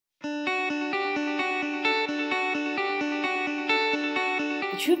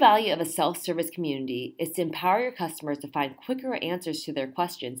true value of a self-service community is to empower your customers to find quicker answers to their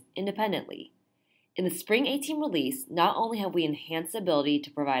questions independently. In the Spring 18 release, not only have we enhanced the ability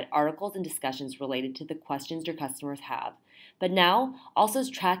to provide articles and discussions related to the questions your customers have, but now also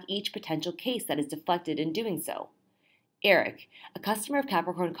track each potential case that is deflected in doing so. Eric, a customer of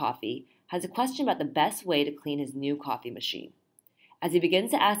Capricorn Coffee, has a question about the best way to clean his new coffee machine. As he begins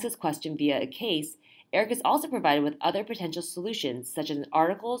to ask his question via a case, Eric is also provided with other potential solutions such as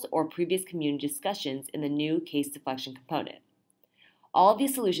articles or previous community discussions in the new case deflection component. All of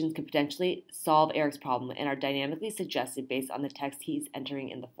these solutions could potentially solve Eric's problem and are dynamically suggested based on the text he's entering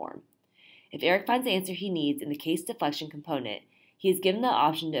in the form. If Eric finds the answer he needs in the case deflection component, he is given the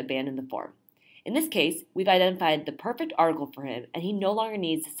option to abandon the form. In this case, we've identified the perfect article for him, and he no longer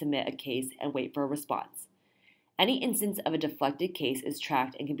needs to submit a case and wait for a response. Any instance of a deflected case is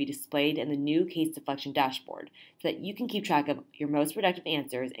tracked and can be displayed in the new Case Deflection Dashboard so that you can keep track of your most productive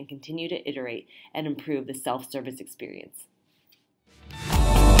answers and continue to iterate and improve the self-service experience.